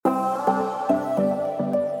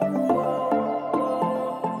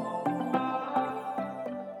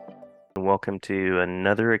welcome to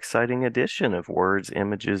another exciting edition of Words,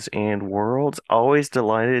 Images, and Worlds. Always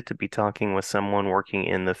delighted to be talking with someone working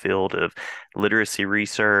in the field of literacy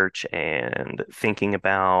research and thinking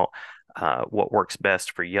about what works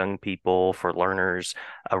best for young people, for learners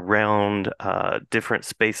around different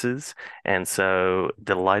spaces. And so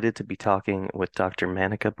delighted to be talking with Dr.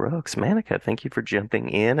 Maneka Brooks. Maneka, thank you for jumping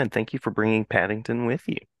in and thank you for bringing Paddington with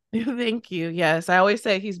you. Thank you. Yes, I always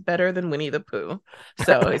say he's better than Winnie the Pooh.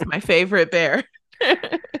 So he's my favorite bear.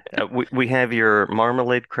 We have your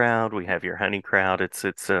marmalade crowd, we have your honey crowd. It's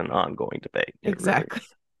an ongoing debate. It really Exactly.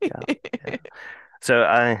 is. Yeah, yeah. So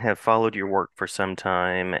I have followed your work for some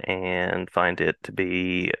time and find it to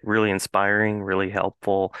be really inspiring, really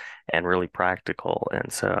helpful, and really practical.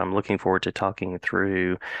 And so I'm looking forward to talking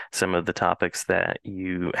through some of the topics that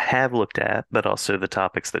you have looked at, but also the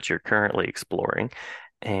topics that you're currently exploring.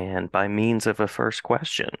 And by means of a first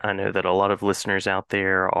question, I know that a lot of listeners out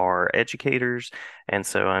there are educators, and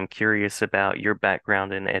so I'm curious about your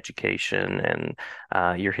background in education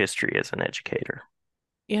and your history as an educator.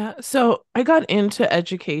 Yeah, so I got into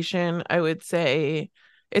education. I would say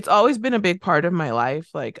it's always been a big part of my life.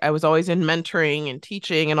 Like I was always in mentoring and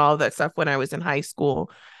teaching and all of that stuff when I was in high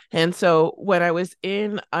school. And so when I was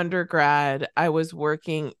in undergrad, I was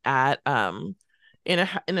working at in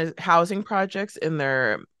a housing projects in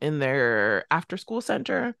their after school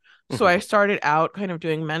center. So I Mhm. started out kind of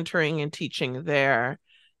doing mentoring and teaching there.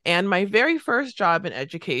 And my very first job in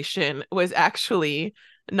education was actually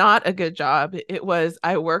not a good job. It was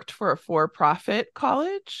I worked for a for-profit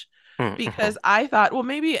college Mhm. because I thought, well,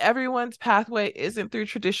 maybe everyone's pathway isn't through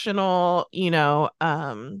traditional,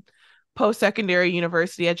 post-secondary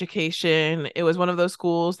university education. It was one of those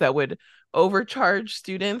schools that would overcharge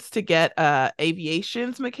students to get a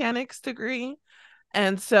aviation's mechanics degree.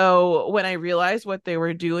 And so when I realized what they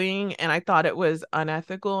were doing and I thought it was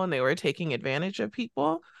unethical and they were taking advantage of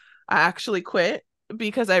people, I actually quit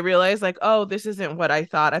because I realized like, oh, this isn't what I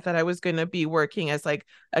thought. I thought I was going to be working as like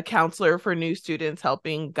a counselor for new students,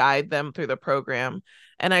 helping guide them through the program.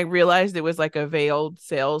 And I realized it was like a veiled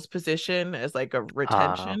sales position as like a Ah,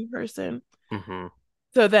 retention person. mhm.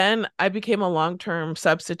 So then I became a long-term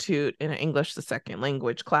substitute in an English the second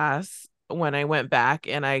language class when I went back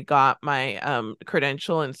and I got my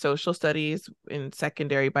credential in social studies in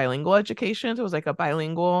secondary bilingual education. So it was like a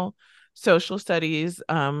bilingual social studies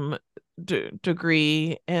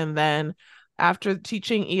degree. And then after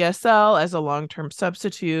teaching ESL as a long-term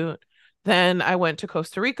substitute, then I went to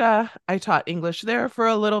Costa Rica. I taught English there for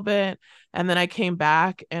a little bit. And then I came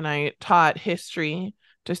back and I taught history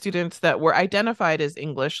to students that were identified as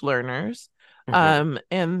English learners. Mhm.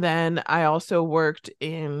 And then I also worked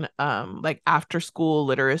in like after school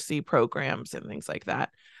literacy programs and things like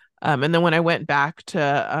that. And then when I went back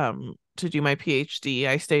to do my PhD,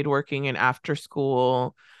 I stayed working in after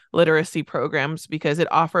school literacy programs because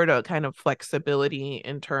it offered a kind of flexibility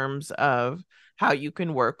in terms of how you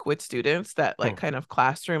can work with students that like Mhm. kind of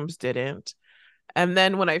classrooms didn't. And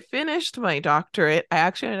then when I finished my doctorate, I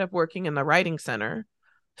actually ended up working in the writing center.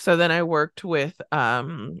 So then I worked with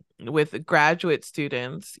graduate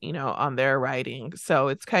students, on their writing. So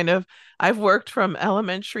it's kind of I've worked from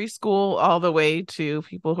elementary school all the way to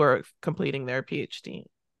people who are completing their PhD.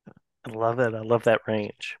 I love it. I love that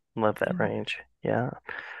range. Love that Yeah. range. Yeah.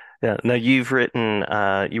 Yeah. Now you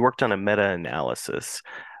worked on a meta-analysis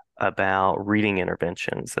about reading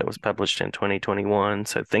interventions that was published in 2021.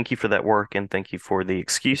 So thank you for that work and thank you for the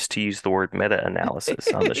excuse to use the word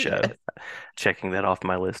meta-analysis on the show. Yes. Checking that off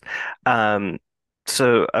my list. Um,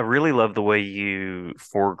 so I really love the way you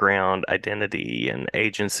foreground identity and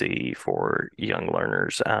agency for young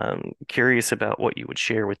learners. Curious about what you would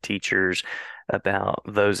share with teachers about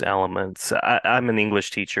those elements. I'm an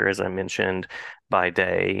English teacher, as I mentioned, by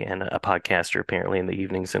day, and a podcaster apparently in the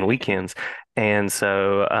evenings and weekends. And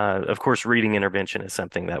so, of course, reading intervention is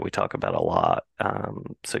something that we talk about a lot.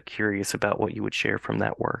 So curious about what you would share from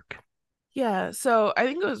that work. Yeah, so I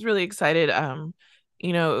think I was really excited.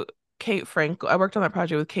 You know, Kate Frankel, I worked on that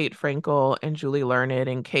project with Kate Frankel and Julie Learned,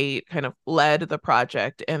 and Kate kind of led the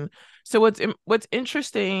project. And so what's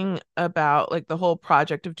interesting about like the whole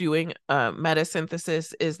project of doing meta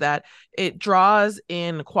synthesis is that it draws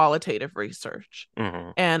in qualitative research. Hmm.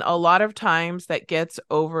 And a lot of times that gets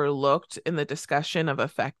overlooked in the discussion of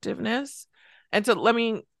effectiveness. And so let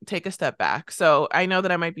me take a step back. So I know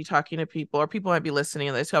that I might be talking to people or people might be listening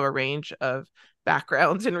and they still have a range of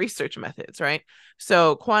backgrounds in research methods, right?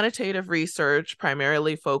 So quantitative research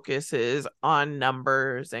primarily focuses on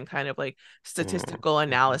numbers and kind of like Mm, statistical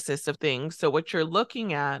mhm, analysis of things. So what you're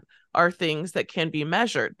looking at are things that can be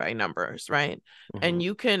measured by numbers, right? mhm, And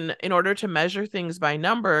you can, in order to measure things by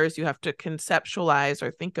numbers, you have to conceptualize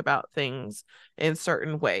or think about things in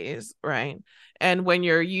certain ways, right? And when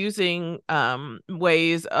you're using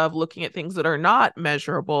ways of looking at things that are not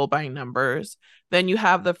measurable by numbers, then you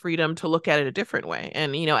have the freedom to look at it a different way.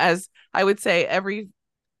 And, as I would say, every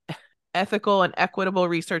ethical and equitable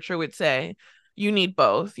researcher would say, you need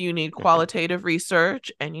both. You need mhm, qualitative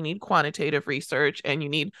research and you need quantitative research and you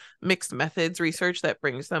need mixed methods research that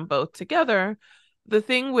brings them both together. The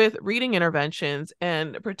thing with reading interventions,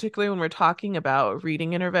 and particularly when we're talking about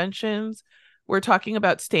reading interventions, we're talking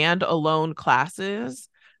about standalone classes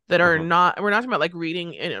that are mhm, not, we're not talking about like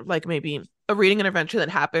reading, like maybe a reading intervention that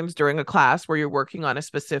happens during a class where you're working on a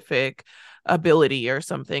specific ability or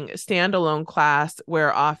something, a standalone class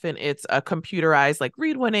where often it's a computerized like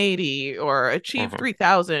read 180 or achieve mhm,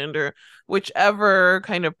 3000 or whichever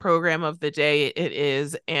kind of program of the day it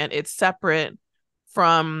is, and it's separate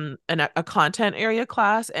from a content area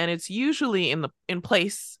class, and it's usually in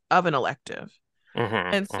place of an elective. mhm,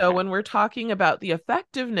 And so mhm, when we're talking about the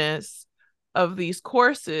effectiveness of these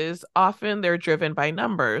courses, often they're driven by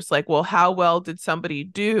numbers. Like, well, how well did somebody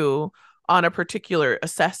do on a particular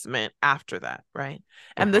assessment after that, right?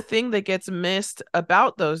 And the mhm. thing that gets missed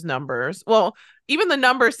about those numbers, well, even the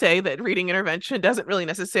numbers say that reading intervention doesn't really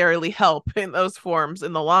necessarily help in those forms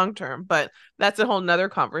in the long term, but that's a whole nother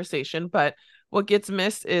conversation. But what gets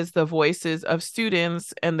missed is the voices of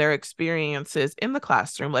students and their experiences in the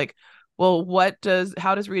classroom. Like, well,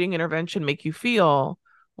 how does reading intervention make you feel?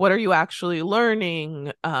 What are you actually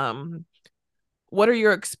learning? What are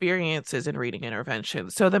your experiences in reading intervention?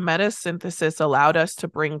 So the meta synthesis allowed us to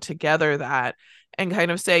bring together that and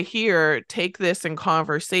kind of say, here, take this in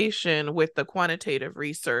conversation with the quantitative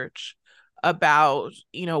research about,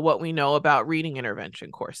 what we know about reading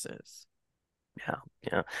intervention courses. Yeah,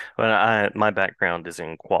 yeah. Well, my background is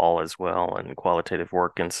in qual as well and qualitative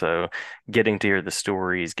work, and so getting to hear the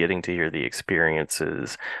stories, getting to hear the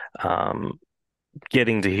experiences, um,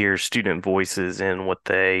 getting to hear student voices and what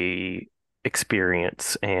they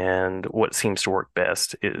experience and what seems to work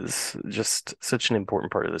best is just such an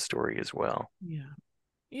important part of the story as well. Yeah.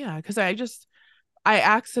 Yeah, because I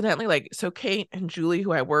accidentally, like, so Kate and Julie,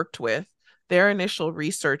 who I worked with, their initial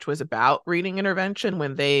research was about reading intervention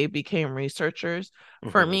when they became researchers.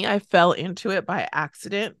 For Hmm. me, I fell into it by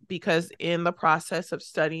accident because in the process of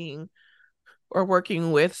studying or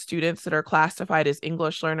working with students that are classified as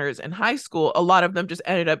English learners in high school, a lot of them just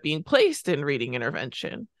ended up being placed in reading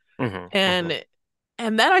intervention. Hmm. Hmm.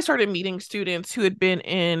 And then I started meeting students who had been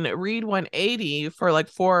in Read 180 for like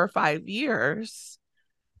 4 or 5 years,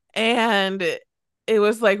 and it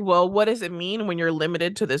was like, well, what does it mean when you're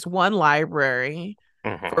limited to this one library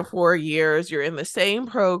for Hmm. 4 years? You're in the same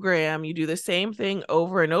program, you do the same thing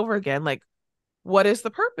over and over again. Like, what is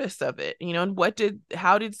the purpose of it? And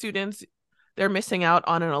how did students, they're missing out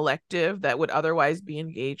on an elective that would otherwise be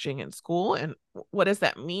engaging in school? And what does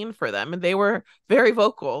that mean for them? And they were very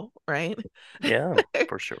vocal, right? Yeah,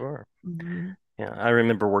 for sure. Mhm. Yeah, I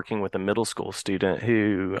remember working with a middle school student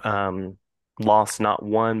who lost not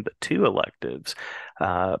one but two electives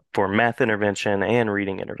for math intervention and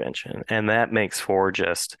reading intervention, and that makes for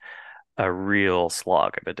just a real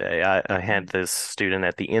slog of a day. I had this student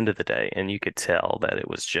at the end of the day, and you could tell that it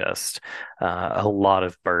was just a lot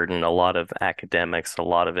of burden, a lot of academics, a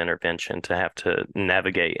lot of intervention to have to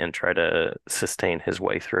navigate and try to sustain his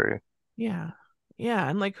way through. Yeah. Yeah.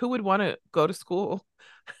 And like, who would want to go to school?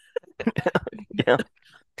 Yeah.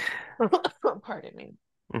 Pardon me.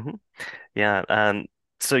 Hmm. Yeah.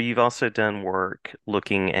 So you've also done work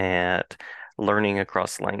looking at learning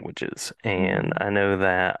across languages, and Mhm. I know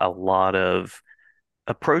that a lot of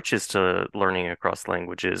approaches to learning across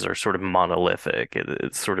languages are sort of monolithic.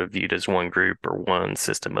 It's sort of viewed as one group or one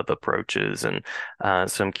system of approaches. And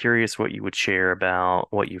so I'm curious what you would share about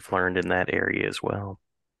what you've learned in that area as well.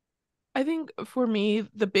 I think for me,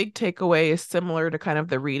 the big takeaway is similar to kind of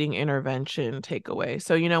the reading intervention takeaway.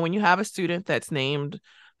 So, when you have a student that's named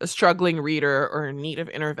a struggling reader or in need of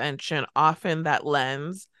intervention, often that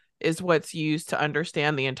lens is what's used to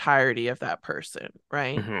understand the entirety of that person,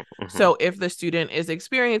 right? Hmm. Hmm. So, if the student is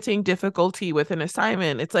experiencing difficulty with an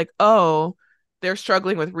assignment, it's like, oh, they're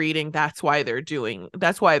struggling with reading. That's why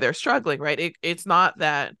they're struggling, right? It's not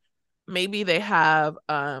that maybe they have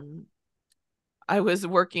I was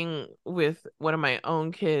working with one of my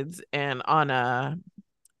own kids and it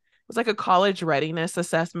was like a college readiness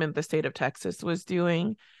assessment the state of Texas was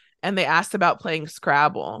doing. and they asked about playing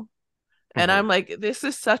Scrabble. And Hmm. I'm like, this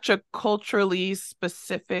is such a culturally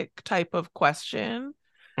specific type of question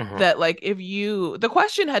Hmm. that, like, if you, the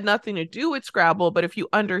question had nothing to do with Scrabble, but if you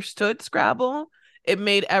understood Scrabble, it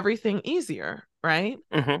made everything easier, right?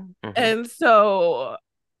 Hmm. Hmm. And so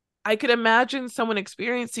I could imagine someone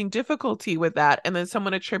experiencing difficulty with that and then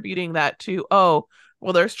someone attributing that to, oh,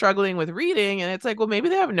 well, they're struggling with reading. And it's like, well, maybe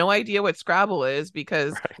they have no idea what Scrabble is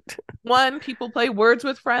because Right. one, people play words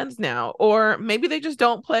with friends now, or maybe they just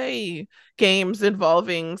don't play games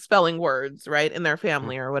involving spelling words, right, in their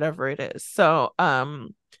family or whatever it is. So,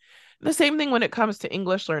 the same thing when it comes to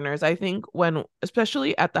English learners. I think when,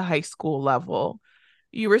 especially at the high school level,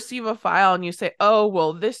 you receive a file and you say, oh,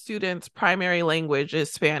 well, this student's primary language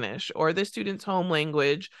is Spanish, or this student's home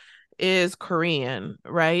language is Korean,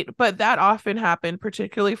 right? But that often happened,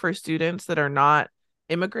 particularly for students that are not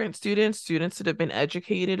immigrant students, students that have been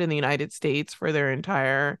educated in the United States for their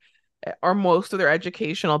entire or most of their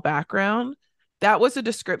educational background. That was a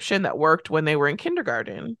description that worked when they were in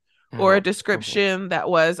kindergarten, or a Hmm. Hmm. description that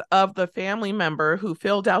was of the family member who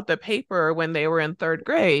filled out the paper when they were in third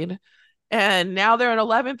grade. And now they're in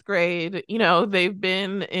 11th grade. You know, they've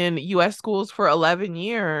been in US schools for 11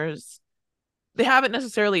 years. They haven't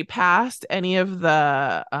necessarily passed any of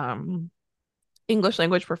the English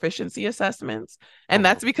language proficiency assessments. And Hmm.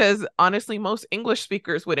 that's because honestly, most English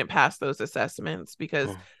speakers wouldn't pass those assessments because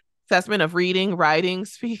Hmm. assessment of reading, writing,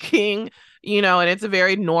 speaking, and it's a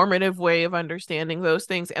very normative way of understanding those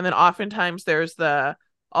things. And then oftentimes there's the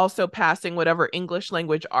also passing whatever English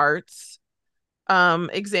language arts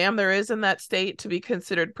exam there is in that state to be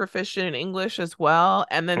considered proficient in English as well.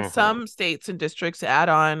 And then Hmm. some states and districts add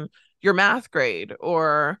on your math grade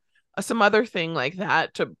or some other thing like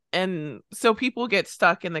that to, and so people get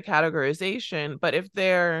stuck in the categorization. But if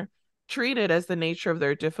they're treated as the nature of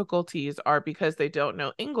their difficulties are because they don't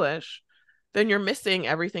know English, then you're missing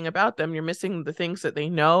everything about them. You're missing the things that they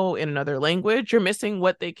know in another language. You're missing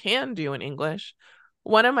what they can do in English.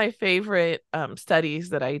 One of my favorite studies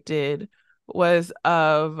that I did was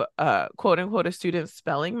of quote unquote a student's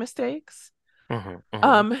spelling mistakes. Hmm. Hmm.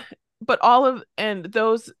 Um, but all of and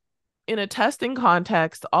those in a testing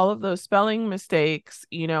context, all of those spelling mistakes,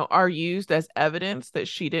 are used as evidence that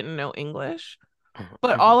she didn't know English,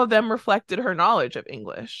 but Hmm. all of them reflected her knowledge of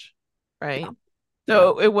English, Yeah. right? Yeah.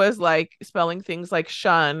 So it was like spelling things like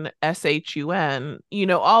shun, shun,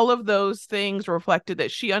 all of those things reflected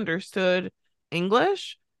that she understood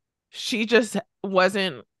English. She just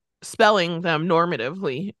wasn't spelling them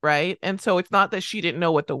normatively, right? And so it's not that she didn't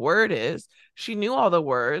know what the word is. She knew all the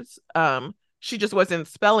words. She just wasn't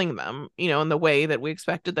spelling them, in the way that we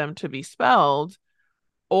expected them to be spelled,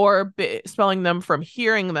 or spelling them from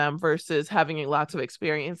hearing them versus having lots of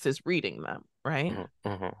experiences reading them, right?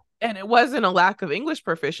 Hmm. Hmm. And it wasn't a lack of English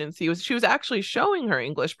proficiency. She was actually showing her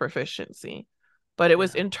English proficiency, but it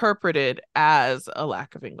was Yeah. interpreted as a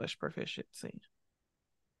lack of English proficiency.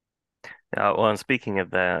 Well, and speaking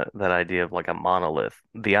of that idea of like a monolith,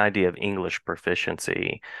 the idea of English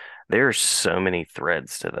proficiency, there's so many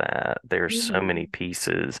threads to that. There's so many Mm-hmm.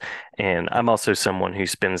 pieces, and I'm also someone who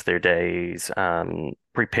spends their days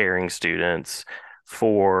preparing students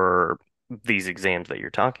for these exams that you're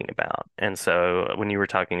talking about. And so when you were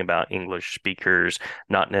talking about English speakers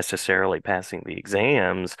not necessarily passing the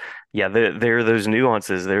exams, yeah, there are those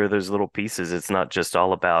nuances, there are those little pieces. It's not just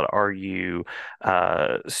all about are you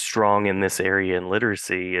strong in this area in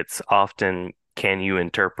literacy, it's often can you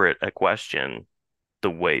interpret a question the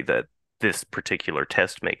way that this particular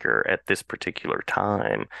test maker at this particular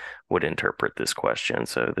time would interpret this question.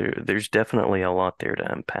 So there's definitely a lot there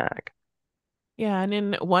to unpack. Yeah, and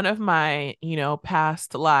in one of my,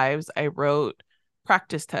 past lives, I wrote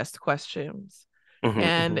practice test questions. Hmm.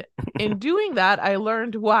 And in doing that, I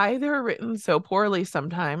learned why they're written so poorly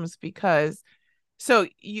sometimes because so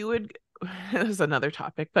you would this is another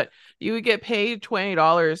topic, but you would get paid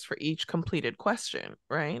 $20 for each completed question,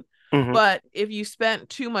 right? Hmm. But if you spent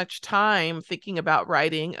too much time thinking about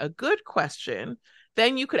writing a good question,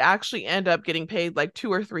 then you could actually end up getting paid like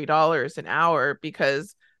 $2 or $3 an hour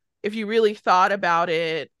because if you really thought about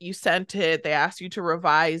it, you sent it, they asked you to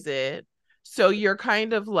revise it. So you're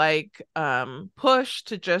kind of like pushed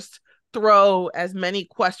to just throw as many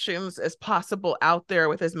questions as possible out there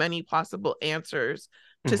with as many possible answers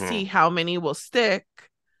to Hmm. see how many will stick,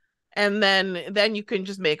 and then you can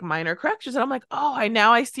just make minor corrections. And I'm like, oh,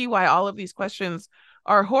 I see why all of these questions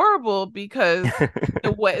are horrible because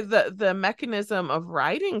the way the mechanism of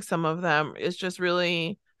writing some of them is just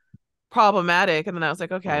really problematic. And then I was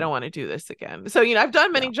like, okay, I don't want to do this again. So I've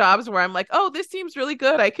done Yeah. many jobs where I'm like, oh, this seems really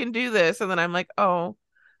good, I can do this, and then I'm like, oh,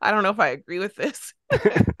 I don't know if I agree with this.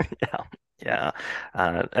 Yeah, yeah.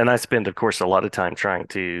 And I spend, of course, a lot of time trying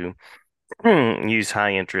to use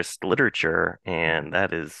high interest literature, and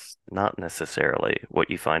that is not necessarily what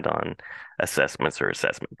you find on assessments or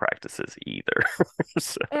assessment practices either.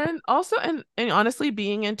 So, And also, and honestly,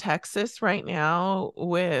 being in Texas right now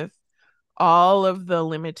with all of the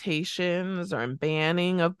limitations or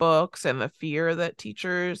banning of books and the fear that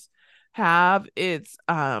teachers have, it's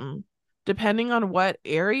depending on what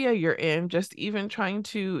area you're in, just even trying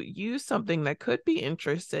to use something that could be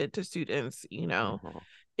interested to students, mhm,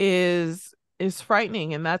 is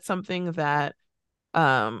frightening. And that's something that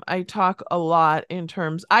I talk a lot in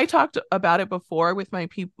terms I talked about it before with my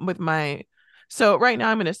people with my so right now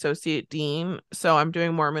I'm an associate dean, so I'm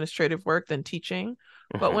doing more administrative work than teaching.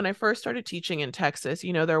 But mhm, when I first started teaching in Texas,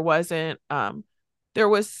 there wasn't there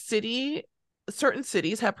was certain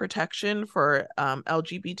cities have protection for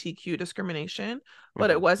LGBTQ discrimination, but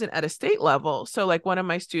mhm, it wasn't at a state level. So like one of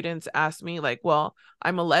my students asked me like, well,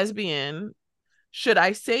 I'm a lesbian, should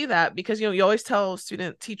I say that? Because you always tell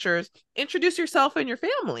student teachers, introduce yourself and your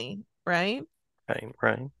family, right? right,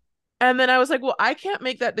 right. And then I was like, well, I can't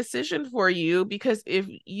make that decision for you because if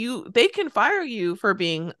they can fire you for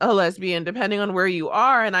being a lesbian depending on where you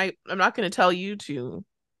are. And I'm not going to tell you to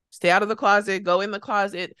stay out of the closet, go in the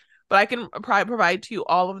closet, but I can provide to you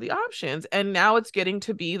all of the options. And now it's getting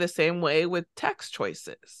to be the same way with text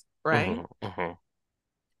choices, right? Mhm, mhm,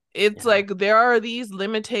 It's yeah, like there are these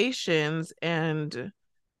limitations, and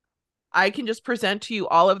I can just present to you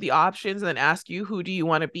all of the options and then ask you, who do you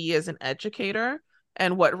want to be as an educator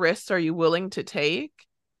and what risks are you willing to take?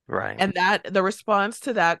 right. And that the response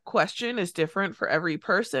to that question is different for every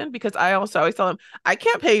person, because I also always tell them, I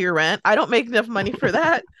can't pay your rent. I don't make enough money for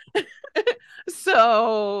that.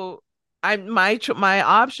 So my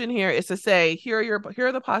option here is to say, here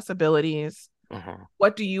are the possibilities. Mhm,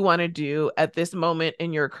 What do you want to do at this moment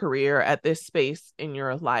in your career, at this space in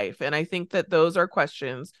your life? And I think that those are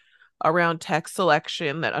questions around text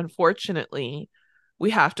selection that unfortunately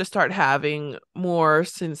we have to start having more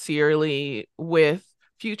sincerely with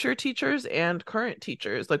future teachers and current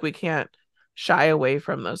teachers. Like we can't shy away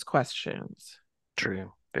from those questions.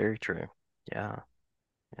 true. Very true. Yeah,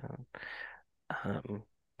 yeah. Um,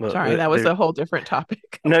 well, Sorry, that was there. a whole different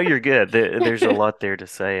topic. No, you're good. There's a lot there to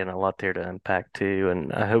say and a lot there to unpack too,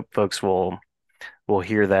 and I hope folks will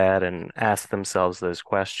hear that and ask themselves those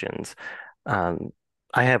questions. Um,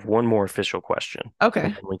 I have one more official question, and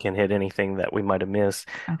Okay. then we can hit anything that we might have missed,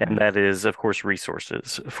 and Okay. that is, of course,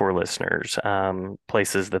 resources for listeners,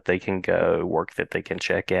 places that they can go, work that they can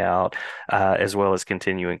check out, as well as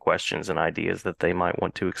continuing questions and ideas that they might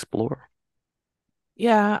want to explore.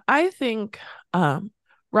 Yeah, I think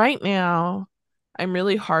right now I'm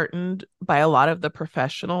really heartened by a lot of the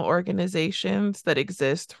professional organizations that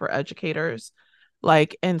exist for educators,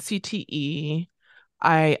 like NCTE,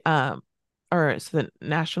 I or it's the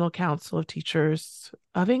National Council of Teachers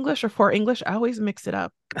of English or for English. I always mix it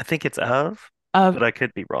up. I think it's of, Of but I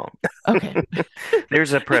could be wrong. Okay.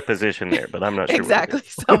 There's a preposition there, but I'm not sure what it Exactly,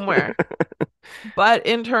 somewhere. But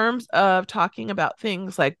in terms of talking about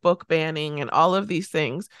things like book banning and all of these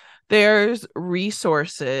things, there's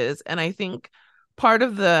resources. And I think part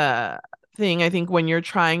of the thing, I think when you're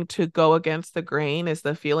trying to go against the grain is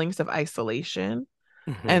the feelings of isolation.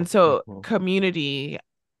 Mhm, And so mhm, community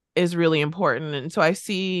is really important. And so I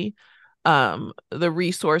see the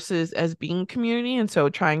resources as being community. And so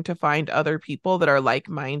trying to find other people that are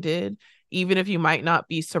like-minded, even if you might not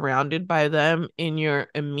be surrounded by them in your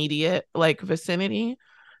immediate like vicinity.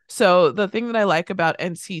 So the thing that I like about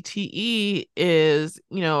NCTE is,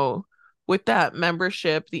 with that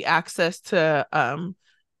membership, the access to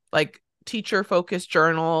like teacher focused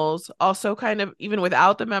journals, also kind of even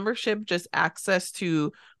without the membership, just access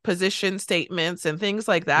to position statements and things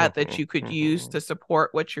like that that mhm, you could use mhm, to support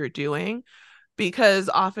what you're doing. Because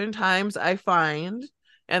oftentimes I find,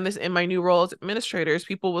 and this in my new role as administrators,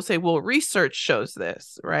 people will say, well, research shows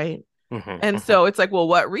this, right? mhm, And mhm, so it's like, well,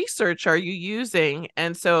 what research are you using?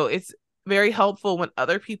 And so it's very helpful when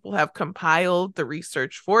other people have compiled the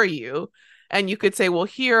research for you. And you could say, well,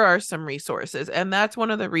 here are some resources. And that's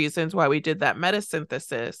one of the reasons why we did that meta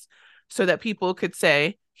synthesis, so that people could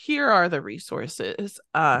say, here are the resources.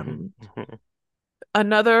 mhm, mhm.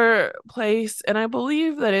 Another place, and I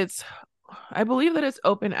believe that it's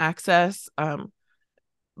open access.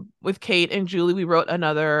 With Kate and Julie, we wrote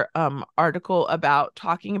another article about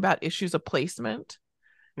talking about issues of placement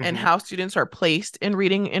and Mhm. how students are placed in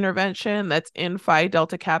reading intervention. That's in Phi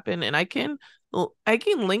Delta Kappan, and I can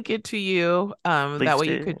link it to you. That Please way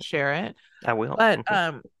you do. could share it. I will. But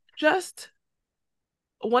Mhm. just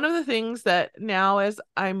one of the things that now as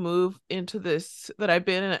I move into this, that I've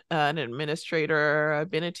been an administrator,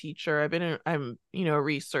 I've been a teacher, I'm, a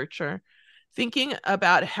researcher, thinking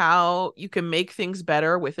about how you can make things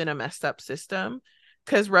better within a messed up system,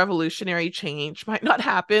 because revolutionary change might not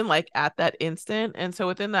happen like at that instant. And so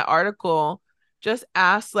within that article, just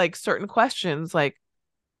ask like certain questions like,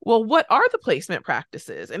 well, what are the placement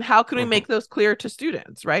practices and how can we Hmm. make those clear to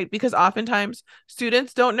students, right? Because oftentimes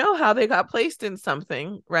students don't know how they got placed in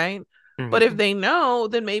something, right? But if Hmm. they know,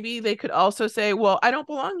 then maybe they could also say, well, I don't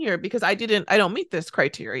belong here because I don't meet this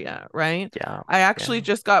criteria, right? Yeah. I actually Yeah.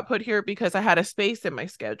 just got put here because I had a space in my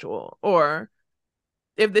schedule. Or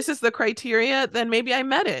if this is the criteria, then maybe I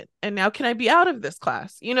met it. And now can I be out of this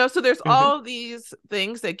class? So there's Hmm. all these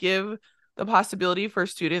things that give the possibility for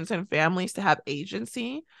students and families to have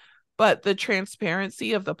agency, but the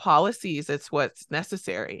transparency of the policies, it's what's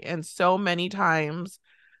necessary. And so many times,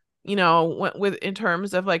 with in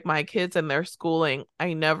terms of like my kids and their schooling,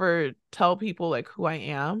 I never tell people like who I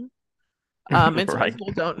am. And so many Right.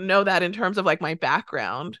 people don't know that in terms of like my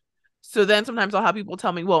background. So then sometimes I'll have people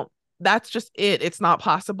tell me, well, that's just it. It's not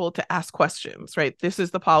possible to ask questions, right? This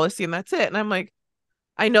is the policy and that's it. And I'm like,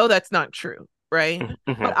 I know that's not true, right? Hmm.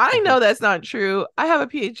 But I Hmm. know that's not true. I have a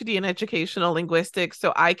PhD in educational linguistics,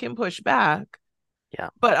 so I can push back. Yeah.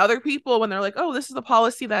 But other people, when they're like, oh, this is the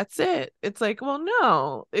policy, that's it. It's like, well,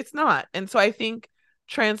 no, it's not. And so I think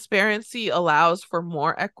transparency allows for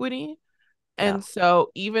more equity. Yeah. And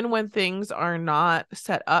so even when things are not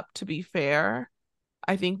set up to be fair,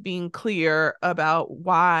 I think being clear about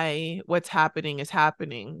why what's happening is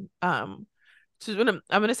happening. So I'm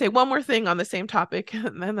gonna say one more thing on the same topic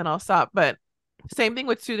and then I'll stop. But same thing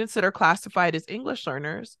with students that are classified as English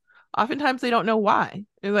learners. Oftentimes they don't know why.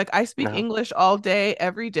 They're like, I speak No. English all day,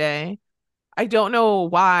 every day. I don't know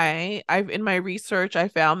why. I've in my research, I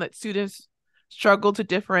found that students struggle to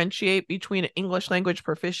differentiate between an English language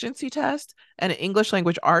proficiency test and an English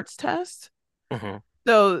language arts test. Hmm.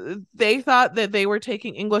 So they thought that they were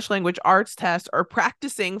taking English language arts tests or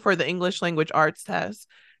practicing for the English language arts test.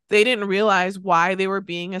 They didn't realize why they were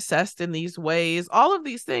being assessed in these ways, all of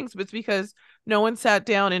these things, but it's because no one sat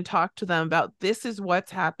down and talked to them about this is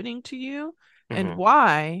what's happening to you and Hmm.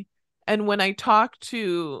 why. And when I talk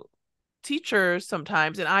to teachers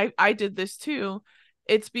sometimes, and I did this too,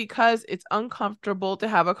 it's because it's uncomfortable to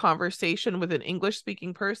have a conversation with an English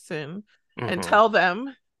speaking person and Hmm. tell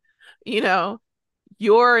them, you know,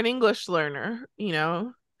 you're an English learner,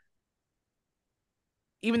 even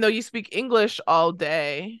though you speak English all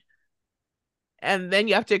day, and then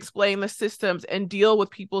you have to explain the systems and deal with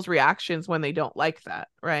people's reactions when they don't like that,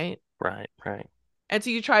 right? Right. Right. And so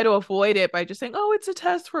you try to avoid it by just saying, oh, it's a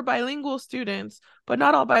test for bilingual students, but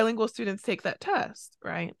not all bilingual students take that test,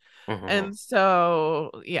 right? Hmm. And so,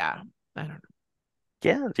 yeah, I don't know.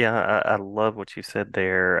 Yeah. Yeah. I love what you said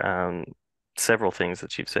there. Several things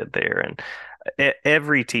that you've said there, and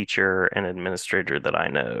every teacher and administrator that I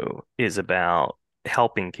know is about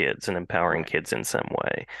helping kids and empowering Right, kids in some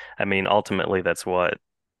way. I mean, ultimately, that's what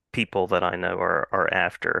people that I know are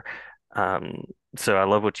after. Um, so I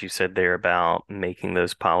love what you said there about making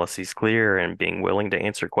those policies clear and being willing to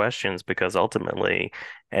answer questions because ultimately,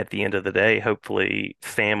 at the end of the day, hopefully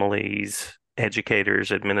families,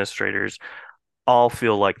 educators, administrators all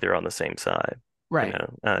feel like they're on the same side, right,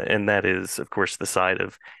 and that is, of course, the side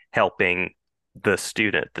of helping the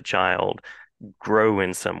student, the child, grow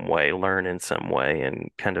in some way, learn in some way, and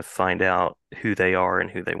kind of find out who they are and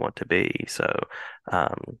who they want to be. So,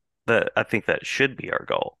 I think that should be our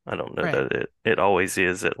goal. I don't know right. that it always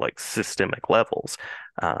is at like systemic levels,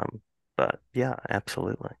 um, but yeah,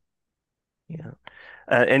 absolutely. Yeah.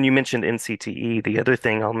 Yeah. And you mentioned NCTE. The other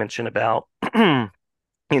thing I'll mention about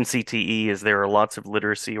NCTE is there are lots of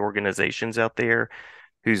literacy organizations out there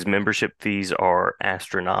whose membership fees are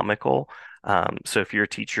astronomical. So if you're a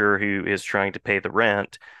teacher who is trying to pay the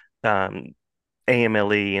rent, um,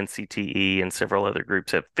 AMLE, NCTE, and several other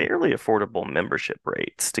groups have fairly affordable membership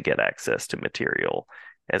rates to get access to material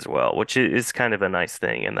as well, which is kind of a nice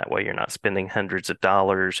thing. And that way you're not spending hundreds of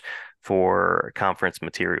dollars for conference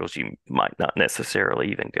materials you might not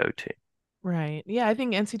necessarily even go to. Right. Yeah, I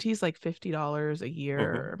think NCT is like $50 a Hmm. year,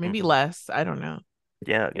 or maybe Hmm. less. I don't know.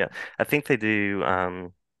 Yeah, Yeah. yeah. I think they do.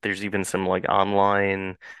 There's even some like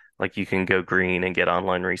online, like you can go green and get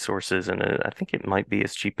online resources, and I think it might be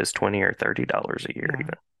as cheap as $20 or $30 a year Yeah.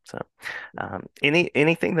 even. So,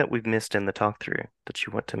 anything that we've missed in the talk through that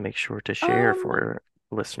you want to make sure to share Um, for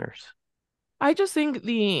listeners? I just think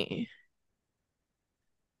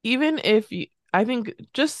even if you, I think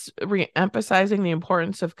just re-emphasizing the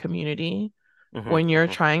importance of community Hmm. when you're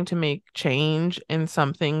Hmm. trying to make change in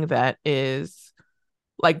something that is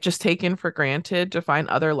like just taken for granted to find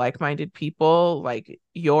other like-minded people, like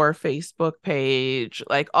your Facebook page,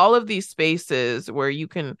 like all of these spaces where you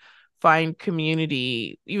can find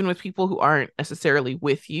community, even with people who aren't necessarily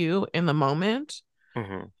with you in the moment.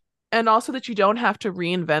 Hmm. And also that you don't have to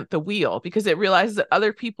reinvent the wheel because it realizes that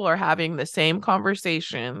other people are having the same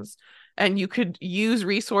conversations and you could use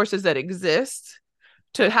resources that exist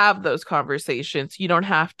to have those conversations. You don't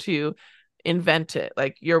have to invent it.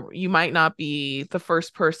 Like you might not be the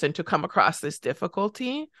first person to come across this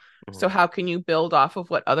difficulty. So Hmm. how can you build off of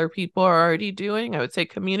what other people are already doing? I would say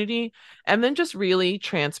community and then just really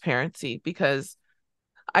transparency because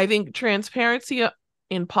I think transparency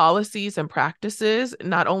in policies and practices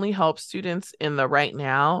not only helps students in the right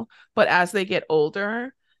now, but as they get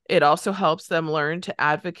older, it also helps them learn to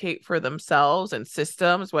advocate for themselves and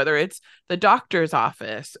systems, whether it's the doctor's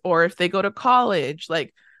office or if they go to college,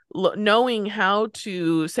 like knowing how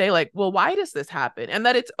to say, like, well, why does this happen? And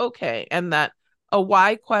that it's okay. And that a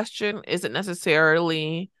why question isn't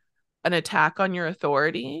necessarily an attack on your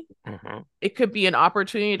authority. Hmm. It could be an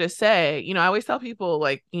opportunity to say, I always tell people,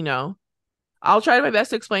 like, I'll try my best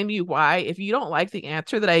to explain to you why. If you don't like the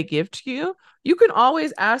answer that I give to you, you can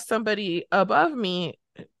always ask somebody above me.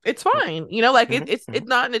 It's fine. Like Hmm. it's Hmm.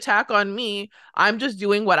 not an attack on me. I'm just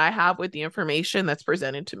doing what I have with the information that's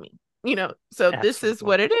presented to me. So this is Absolutely.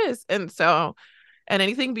 what it is. And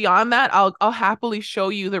anything beyond that, I'll happily show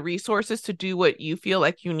you the resources to do what you feel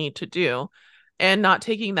like you need to do and not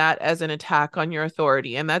taking that as an attack on your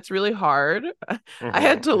authority. And that's really hard. I Hmm.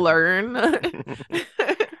 had to Hmm. learn.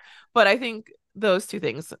 But I think those two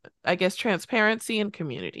things, I guess transparency and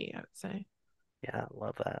community, I would say. Yeah, I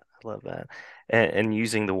love that. I love that. And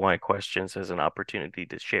using the why questions as an opportunity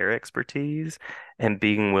to share expertise and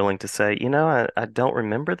being willing to say, I don't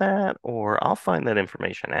remember that, or I'll find that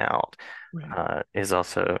information out, Right. is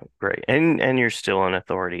also great. And you're still an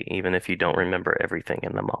authority, even if you don't remember everything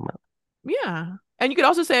in the moment. Yeah. And you could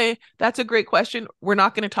also say, that's a great question. We're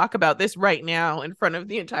not going to talk about this right now in front of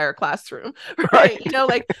the entire classroom, right? Right.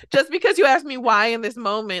 Like just because you asked me why in this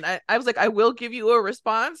moment, I was like, I will give you a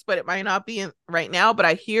response, but it might not be right now, but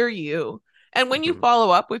I hear you. And when you Hmm.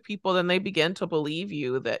 follow up with people, then they begin to believe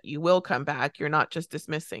you that you will come back. You're not just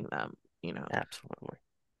dismissing them. Absolutely.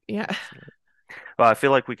 Yeah. Absolutely. Well, I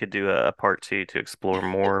feel like we could do a part two to explore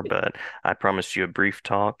more, but I promised you a brief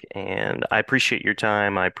talk, and I appreciate your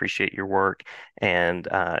time. I appreciate your work, and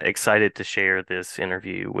excited to share this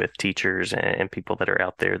interview with teachers and people that are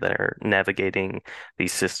out there that are navigating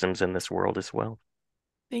these systems in this world as well.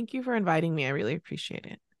 Thank you for inviting me. I really appreciate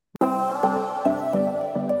it.